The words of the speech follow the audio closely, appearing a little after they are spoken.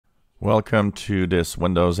Welcome to this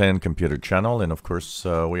Windows and Computer channel, and of course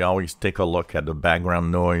we always take a look at the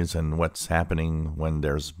background noise and what's happening when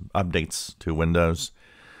there's updates to Windows.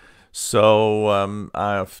 So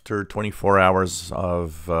after 24 hours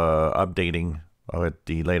of updating with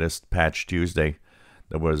the latest patch Tuesday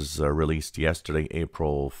that was released yesterday,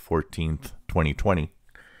 April 14th, 2020,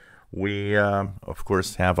 we of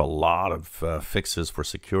course have a lot of fixes for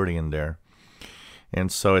security in there,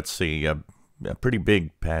 and so it's a pretty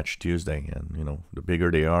big patch Tuesday, and the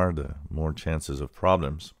bigger they are, the more chances of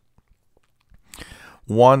problems.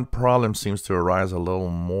 One problem seems to arise a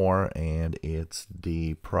little more, and it's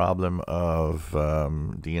the problem of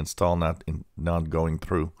the install not going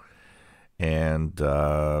through, and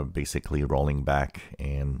basically rolling back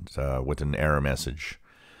and with an error message.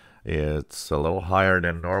 It's a little higher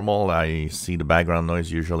than normal. I see the background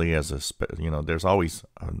noise usually as there's always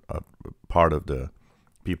a part of the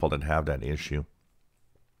people that have that issue.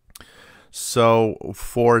 So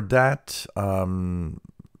for that,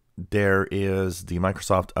 there is the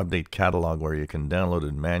Microsoft Update Catalog where you can download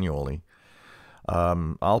it manually.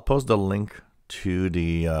 I'll post the link to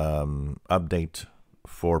the update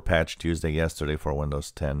for Patch Tuesday yesterday for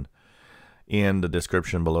Windows 10 in the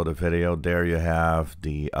description below the video. There you have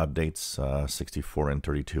the updates, 64 and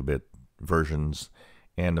 32-bit versions,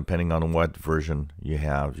 and depending on what version you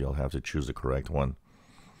have, you'll have to choose the correct one.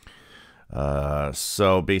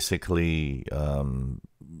 So basically,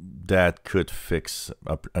 that could fix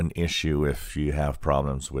an issue if you have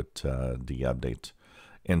problems with the update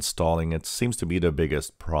installing. It seems to be the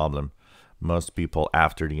biggest problem. Most people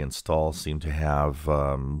after the install seem to have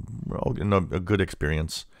a good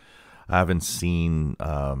experience. I haven't seen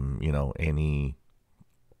any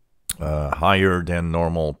higher than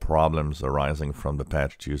normal problems arising from the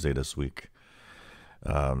patch Tuesday this week.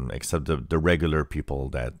 Except the regular people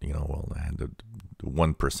that, the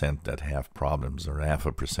 1% that have problems, or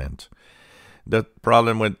 0.5%. The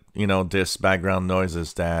problem with, this background noise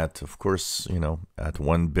is that, of course, at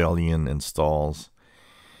 1 billion installs,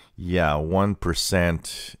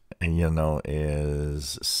 1%,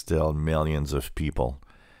 is still millions of people.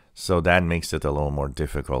 So that makes it a little more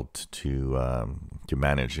difficult to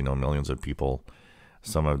manage, millions of people.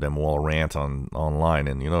 Some of them will rant online,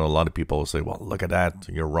 and a lot of people will say, well, look at that,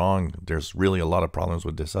 you're wrong, there's really a lot of problems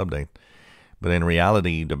with this update. But in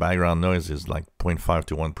reality, the background noise is like 0.5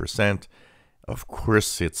 to 1%. Of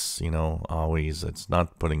course, it's it's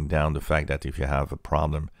not putting down the fact that if you have a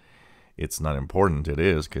problem, it's not important. It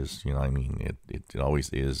is, because it always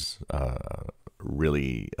is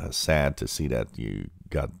really sad to see that you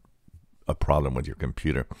got a problem with your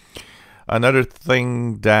computer. Another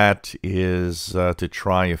thing that is to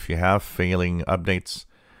try, if you have failing updates,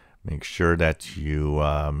 make sure that you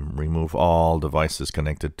remove all devices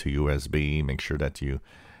connected to USB. Make sure that you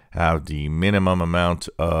have the minimum amount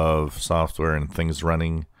of software and things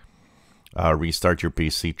running. Restart your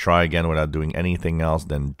PC. Try again without doing anything else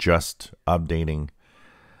than just updating.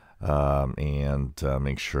 And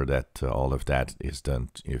make sure that all of that is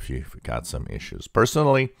done if you've got some issues.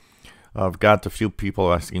 Personally, I've got a few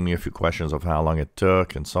people asking me a few questions of how long it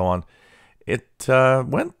took and so on. It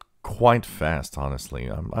went quite fast,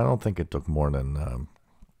 honestly. I don't think it took more than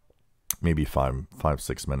maybe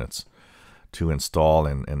 5-6 minutes to install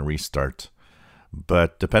and restart.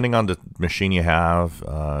 But depending on the machine you have,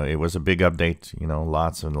 it was a big update,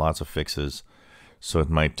 lots and lots of fixes. So it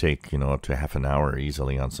might take, up to half an hour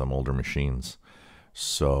easily on some older machines.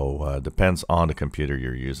 So depends on the computer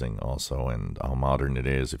you're using also, and how modern it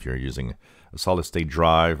is. If you're using a solid state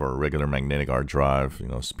drive or a regular magnetic hard drive,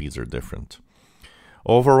 speeds are different.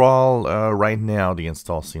 Overall, right now the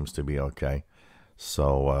install seems to be okay.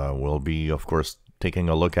 So we'll be, of course, taking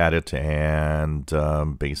a look at it, and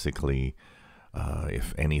basically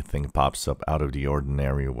if anything pops up out of the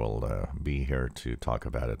ordinary, we'll be here to talk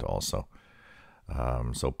about it also.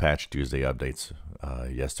 So Patch Tuesday updates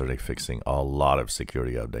yesterday, fixing a lot of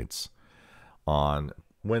security updates on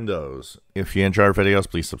Windows. If you enjoy our videos,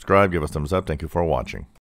 please subscribe, give us a thumbs up. Thank you for watching.